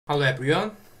Hello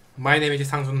everyone, my name is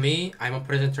Sang-Jun Lee. I'm a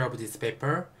presenter of this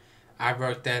paper. I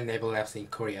worked at Naval Labs in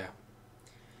Korea.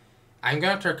 I'm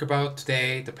going to talk about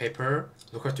today the paper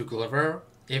Local to Global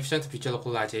Efficient Visual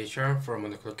Localization for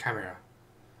Monocular Camera.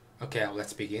 Okay,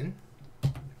 let's begin.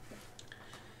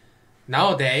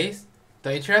 Nowadays,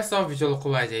 the interest of visual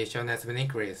localization has been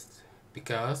increased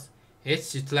because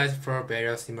it's utilized for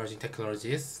various emerging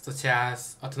technologies such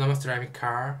as autonomous driving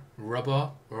car,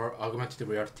 robot, or augmented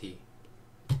reality.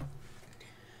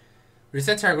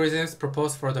 Recent algorithms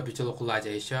proposed for the visual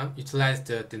localization utilize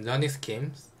the deep learning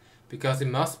schemes because it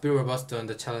must be robust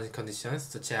under challenging conditions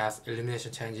such as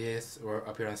illumination changes or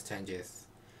appearance changes.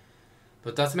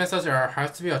 But those methods are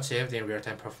hard to be achieved in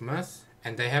real-time performance,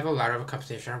 and they have a lot of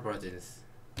computational burdens.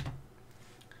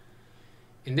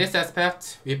 In this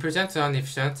aspect, we present an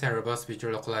efficient and robust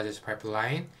visual localization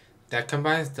pipeline that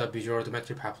combines the visual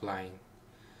geometry pipeline.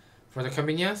 For the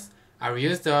convenience, I will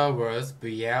use the words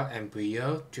VL and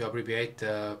VO to abbreviate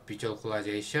the visual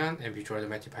localization and visual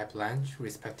geometry pipelines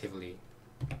respectively.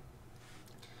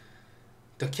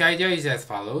 The key idea is as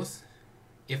follows.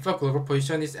 If a global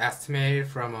position is estimated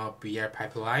from a VL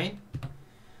pipeline,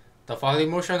 the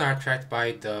following motions are tracked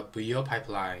by the VO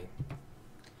pipeline.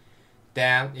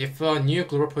 Then, if a new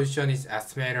global position is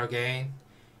estimated again,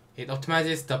 it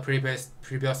optimizes the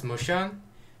previous motion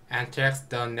and tracks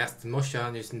the next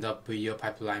motion using the VO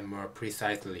pipeline more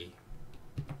precisely.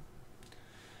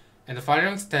 And the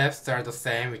following steps are the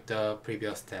same with the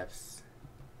previous steps.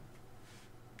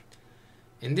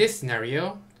 In this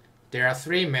scenario, there are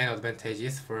three main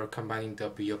advantages for combining the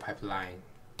VO pipeline.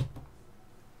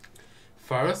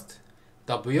 First,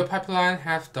 the VO pipeline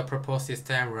has the proposed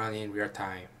system run in real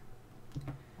time.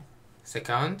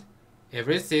 Second, it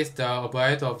reduces the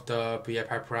overhead of the VO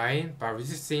pipeline by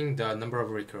reducing the number of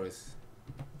recurrents.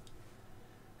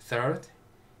 Third,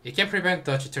 it can prevent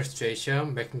the jitter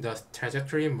situation, making the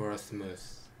trajectory more smooth.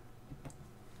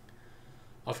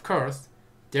 Of course,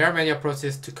 there are many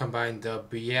approaches to combine the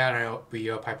VL and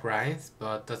VO pipelines,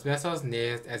 but those methods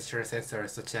need additional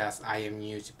sensors such as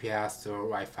IMU, GPS, or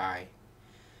Wi-Fi.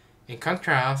 In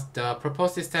contrast, the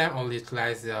proposed system only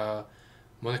utilizes a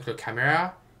monocular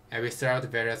camera, and we solved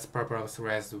various problems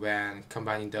raised when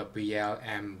combining the VL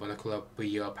and monocular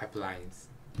VO pipelines.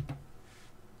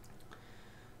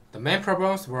 The main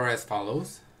problems were as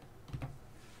follows.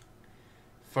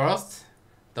 First,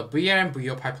 the VL and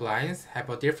VO pipelines have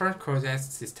a different coordinate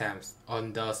systems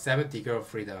on the 7th degree of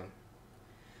freedom.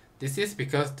 This is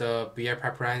because the VL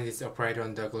pipeline is operated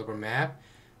on the global map,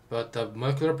 but the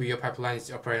monocular VO pipeline is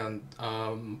operated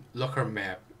on a local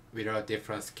map with a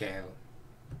different scale.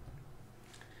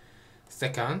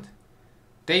 Second,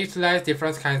 they utilize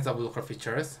different kinds of local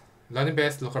features,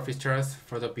 learning-based local features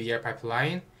for the VL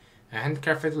pipeline and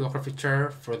handcrafted local feature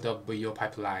for the VO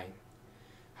pipeline.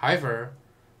 However,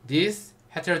 these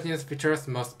heterogeneous features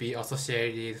must be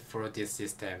associated for this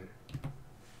system.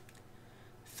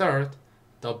 Third,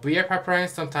 the VL pipeline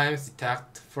sometimes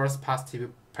detect false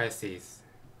positive pulses.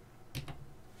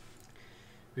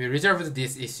 We resolved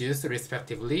these issues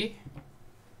respectively.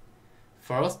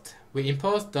 First, we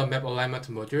imposed the map alignment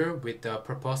module with the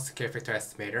proposed scale factor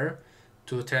estimator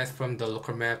to transform the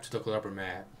local map to the global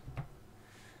map.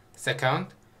 Second,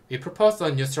 we proposed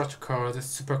a new structure called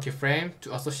super keyframe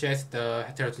to associate the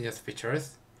heterogeneous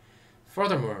features.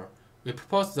 Furthermore, we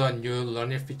proposed the new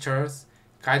learning features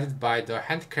guided by the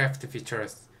handcrafted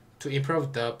features to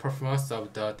improve the performance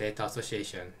of the data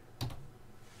association.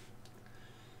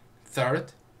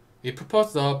 Third, we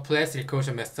proposed the place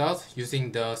recognition method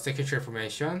using the sequential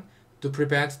information to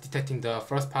prevent detecting the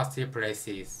false positive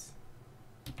places.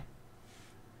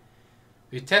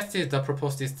 We tested the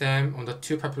proposed system on the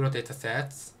two popular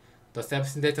datasets, the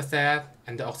Samson dataset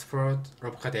and the Oxford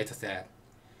Roboca dataset.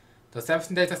 The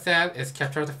Samson dataset is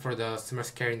captured for the small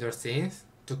scale indoor scenes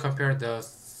to compare the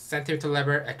centimeter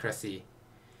level accuracy,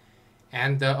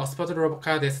 and the Oxford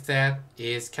Roboca dataset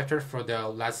is captured for the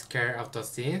large scale outdoor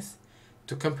scenes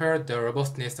to compare the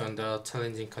robustness on the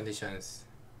challenging conditions.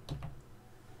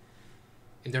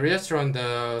 In the results from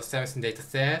the Samson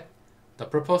dataset, the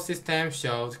proposed system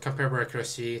showed comparable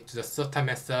accuracy to the SOTA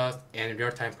method and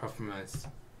real-time performance.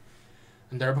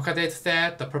 In the Roboca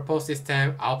dataset, the proposed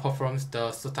system outperforms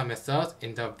the SOTA method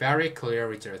in the very clear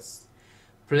results.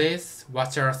 Please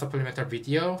watch our supplemental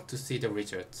video to see the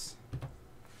results.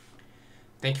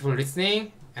 Thank you for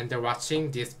listening and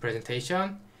watching this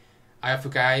presentation. I hope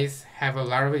you guys have a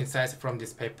lot of insights from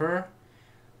this paper.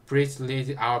 Please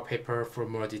read our paper for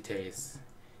more details.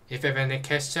 If you have any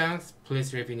questions,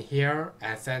 please leave in here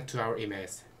and send to our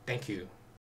emails. Thank you.